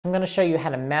I'm going to show you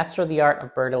how to master the art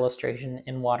of bird illustration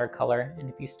in watercolor, and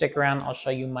if you stick around, I'll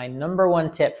show you my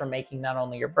 #1 tip for making not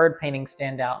only your bird painting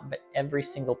stand out, but every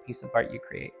single piece of art you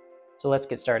create. So let's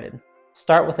get started.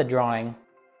 Start with a drawing.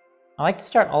 I like to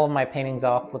start all of my paintings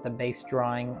off with a base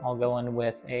drawing. I'll go in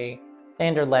with a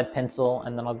standard lead pencil,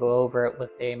 and then I'll go over it with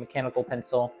a mechanical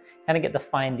pencil, kind of get the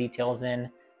fine details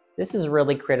in. This is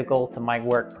really critical to my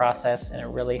work process, and it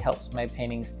really helps my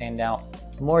paintings stand out.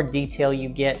 The more detail you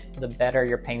get, the better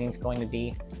your painting's going to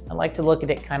be. I like to look at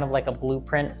it kind of like a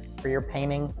blueprint for your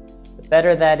painting. The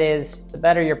better that is, the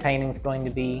better your painting's going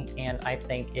to be, and I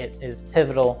think it is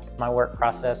pivotal to my work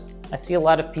process. I see a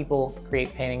lot of people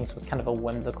create paintings with kind of a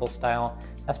whimsical style.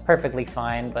 That's perfectly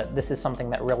fine, but this is something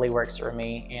that really works for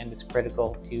me and is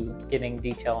critical to getting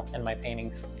detail in my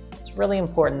paintings. It's really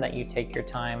important that you take your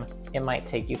time. It might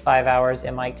take you 5 hours,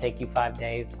 it might take you 5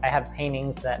 days. I have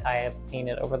paintings that I have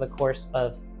painted over the course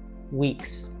of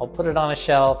weeks. I'll put it on a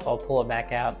shelf, I'll pull it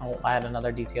back out, and I'll add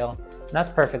another detail. And that's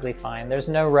perfectly fine. There's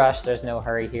no rush, there's no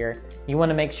hurry here. You want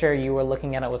to make sure you are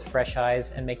looking at it with fresh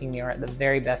eyes and making the art the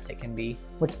very best it can be.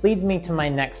 Which leads me to my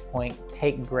next point,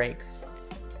 take breaks.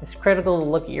 It's critical to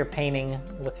look at your painting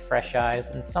with fresh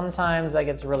eyes, and sometimes that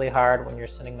gets really hard when you're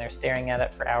sitting there staring at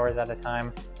it for hours at a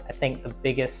time. I think the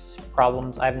biggest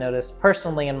problems I've noticed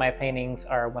personally in my paintings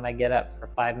are when I get up for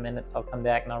 5 minutes, I'll come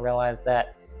back and I'll realize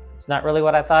that it's not really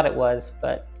what I thought it was,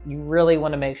 but you really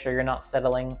want to make sure you're not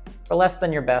settling for less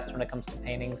than your best when it comes to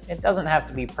paintings. It doesn't have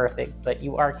to be perfect, but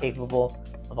you are capable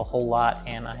of a whole lot,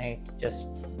 and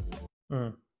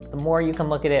the more you can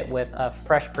look at it with a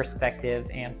fresh perspective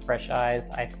and fresh eyes,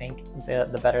 I think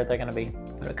the better they're going to be.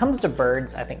 When it comes to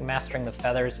birds, I think mastering the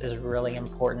feathers is really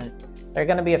important. There are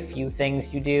going to be a few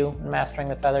things you do in mastering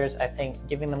the feathers. I think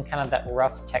giving them kind of that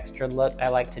rough textured look, I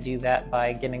like to do that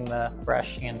by getting the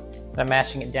brush and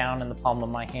mashing it down in the palm of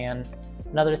my hand.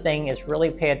 Another thing is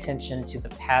really pay attention to the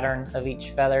pattern of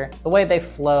each feather, the way they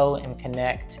flow and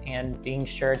connect, and being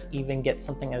sure to even get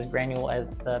something as granular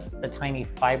as the tiny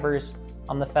fibers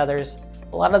on the feathers.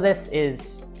 A lot of this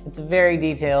it's very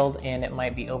detailed, and it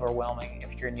might be overwhelming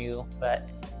if you're new, but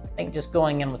I think just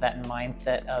going in with that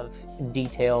mindset of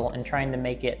detail and trying to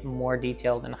make it more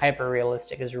detailed and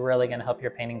hyper-realistic is really going to help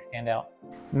your painting stand out.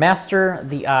 Master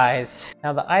the eyes.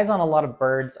 Now, the eyes on a lot of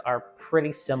birds are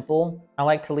pretty simple. I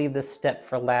like to leave this step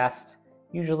for last.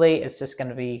 Usually it's just going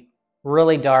to be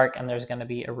really dark and there's going to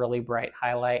be a really bright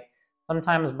highlight.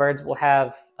 Sometimes birds will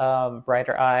have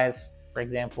brighter eyes. For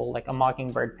example, like a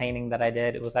mockingbird painting that I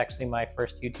did, it was actually my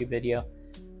first YouTube video.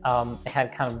 It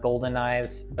had kind of golden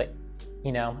eyes, but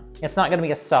you know, it's not going to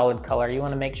be a solid color. You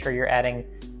want to make sure you're adding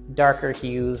darker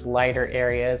hues, lighter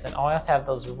areas, and always have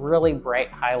those really bright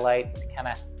highlights to kind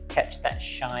of catch that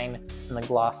shine and the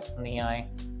gloss in the eye.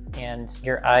 And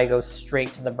your eye goes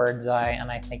straight to the bird's eye,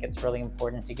 and I think it's really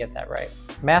important to get that right.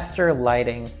 Master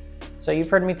lighting. So you've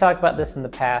heard me talk about this in the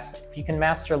past. If you can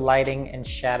master lighting and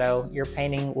shadow, your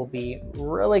painting will be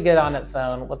really good on its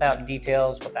own without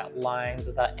details, without lines,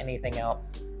 without anything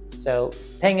else. So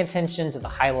paying attention to the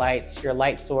highlights, your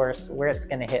light source, where it's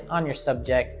going to hit on your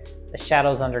subject, the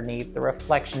shadows underneath, the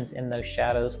reflections in those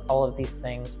shadows, all of these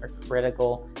things are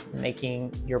critical in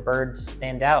making your birds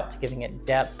stand out, to giving it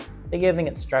depth, to giving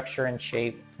it structure and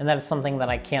shape. And that is something that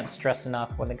I can't stress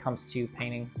enough when it comes to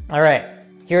painting. All right.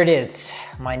 Here it is,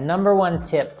 my #1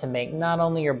 tip to make not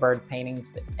only your bird paintings,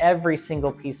 but every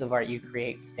single piece of art you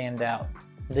create stand out: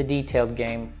 the detailed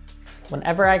game.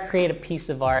 Whenever I create a piece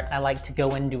of art, I like to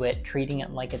go into it treating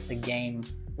it like it's a game.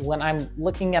 When I'm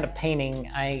looking at a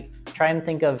painting, I try and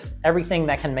think of everything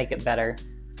that can make it better.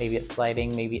 Maybe it's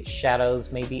lighting, maybe it's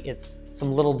shadows, maybe it's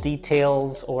some little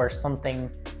details or something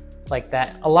like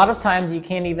that. A lot of times you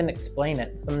can't even explain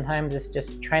it. Sometimes it's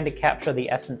just trying to capture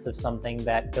the essence of something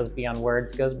that goes beyond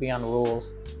words, goes beyond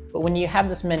rules. But when you have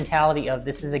this mentality of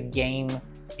this is a game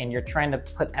and you're trying to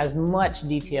put as much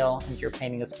detail into your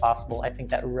painting as possible, I think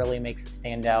that really makes it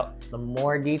stand out. The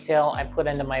more detail I put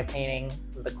into my painting,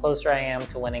 the closer I am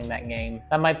to winning that game.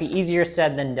 That might be easier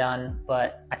said than done,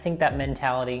 but I think that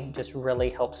mentality just really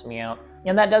helps me out.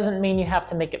 And that doesn't mean you have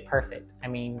to make it perfect. I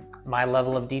mean, my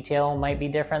level of detail might be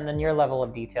different than your level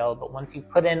of detail, but once you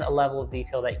put in a level of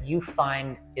detail that you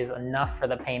find is enough for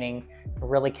the painting, it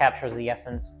really captures the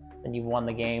essence, then you've won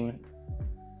the game.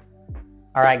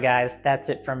 All right, guys, that's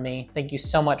it from me. Thank you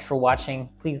so much for watching.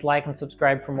 Please like and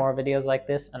subscribe for more videos like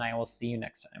this, and I will see you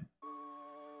next time.